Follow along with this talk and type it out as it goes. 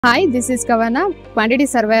Hi, this is Kavana, Quantity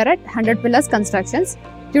Surveyor at 100 Pillars Constructions.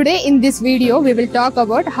 Today in this video, we will talk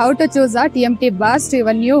about how to choose a TMT bars to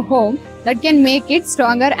your new home that can make it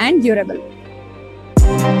stronger and durable.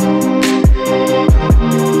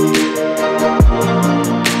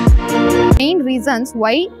 Main reasons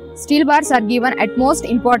why steel bars are given utmost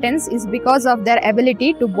importance is because of their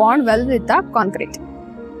ability to bond well with the concrete.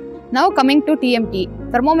 Now coming to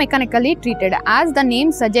TMT, thermomechanically treated. As the name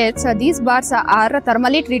suggests, these bars are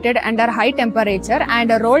thermally treated under high temperature and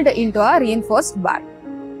rolled into a reinforced bar.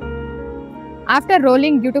 After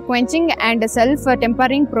rolling, due to quenching and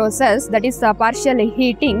self-tempering process, that is partial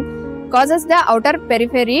heating, causes the outer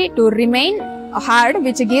periphery to remain hard,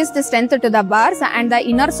 which gives the strength to the bars, and the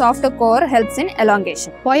inner soft core helps in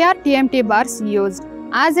elongation. Why are TMT bars used?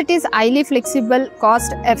 As it is highly flexible,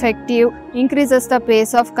 cost-effective, increases the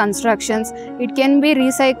pace of constructions, it can be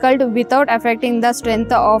recycled without affecting the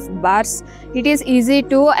strength of bars, it is easy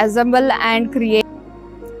to assemble and create.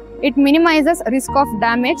 It minimizes risk of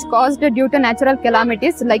damage caused due to natural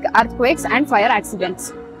calamities like earthquakes and fire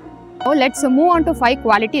accidents. Now let's move on to 5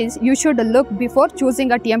 qualities you should look before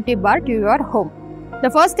choosing a TMT bar to your home. The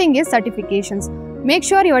first thing is certifications. Make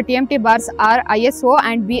sure your TMT bars are ISO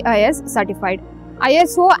and BIS certified.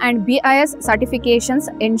 ISO and BIS certifications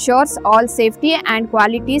ensures all safety and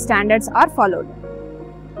quality standards are followed.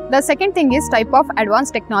 The second thing is type of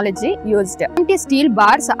advanced technology used. TMT steel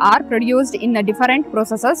bars are produced in different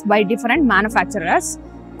processes by different manufacturers.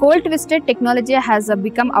 Cold twisted technology has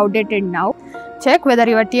become outdated now. Check whether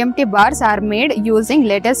your TMT bars are made using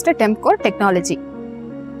latest TempCore technology.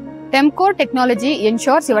 TempCore technology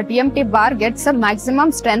ensures your TMT bar gets a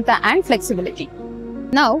maximum strength and flexibility.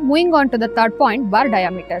 Now, moving on to the third point, bar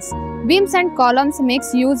diameters. Beams and columns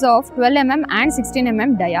makes use of 12 mm and 16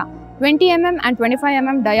 mm dia. 20 mm and 25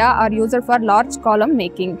 mm dia are used for large column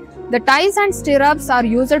making. The ties and stirrups are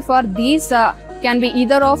used for these can be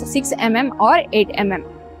either of 6 mm or 8 mm.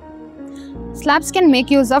 Slabs can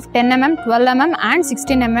make use of 10 mm, 12 mm and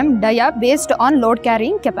 16 mm dia based on load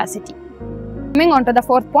carrying capacity. Coming on to the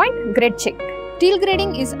fourth point, grade check. Steel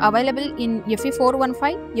grading is available in FE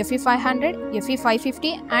 415, FE 500, FE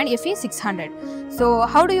 550 and FE 600. So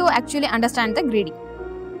how do you actually understand the grading?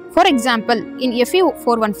 For example, in FE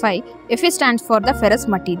 415, FE stands for the ferrous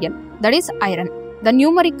material, that is iron. The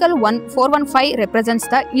numerical 415 represents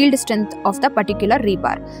the yield strength of the particular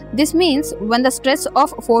rebar. This means when the stress of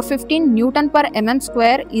 415 Newton per mm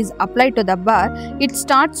square is applied to the bar, it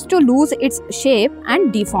starts to lose its shape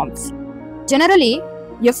and deforms. Generally,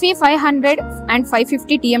 FE 500 and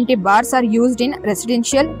 550 TMT bars are used in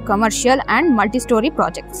residential, commercial and multi-story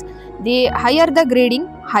projects. The higher the grading,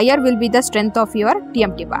 higher will be the strength of your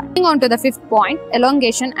TMT bar. Moving on to the fifth point,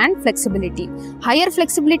 elongation and flexibility. Higher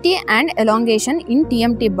flexibility and elongation in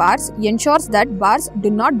TMT bars ensures that bars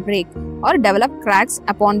do not break or develop cracks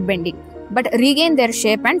upon bending, but regain their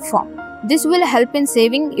shape and form. This will help in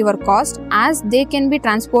saving your cost as they can be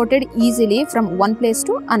transported easily from one place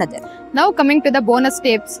to another. Now coming to the bonus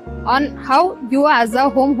tips on how you as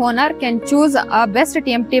a homeowner can choose a best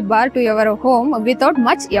TMT bar to your home without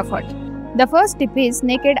much effort. The first tip is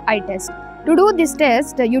naked eye test. To do this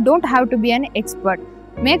test, you don't have to be an expert.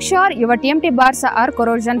 Make sure your TMT bars are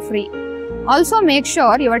corrosion free. Also make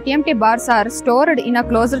sure your TMT bars are stored in a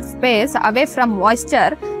closed space away from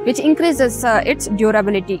moisture, which increases its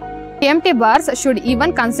durability. TMT bars should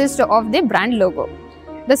even consist of the brand logo.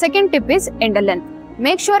 The second tip is end length.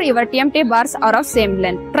 Make sure your TMT bars are of same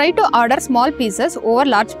length. Try to order small pieces over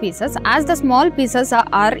large pieces as the small pieces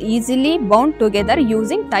are easily bound together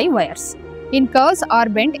using tie wires. In curves or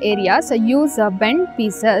bent areas, use bent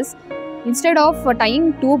pieces instead of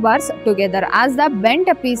tying 2 bars together as the bent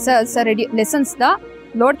pieces lessens the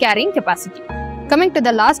load carrying capacity. Coming to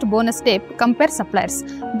the last bonus tip, compare suppliers.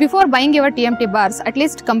 Before buying your TMT bars, at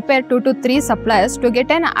least compare 2 to 3 suppliers to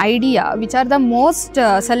get an idea which are the most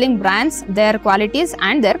selling brands, their qualities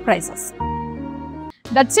and their prices.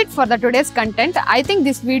 That's it for the today's content. I think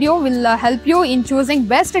this video will help you in choosing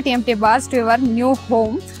best TMT bars to your new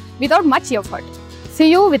home without much effort.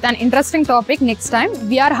 See you with an interesting topic next time.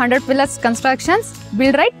 We are 100 Pillars Constructions.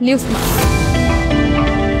 Build right, live smart.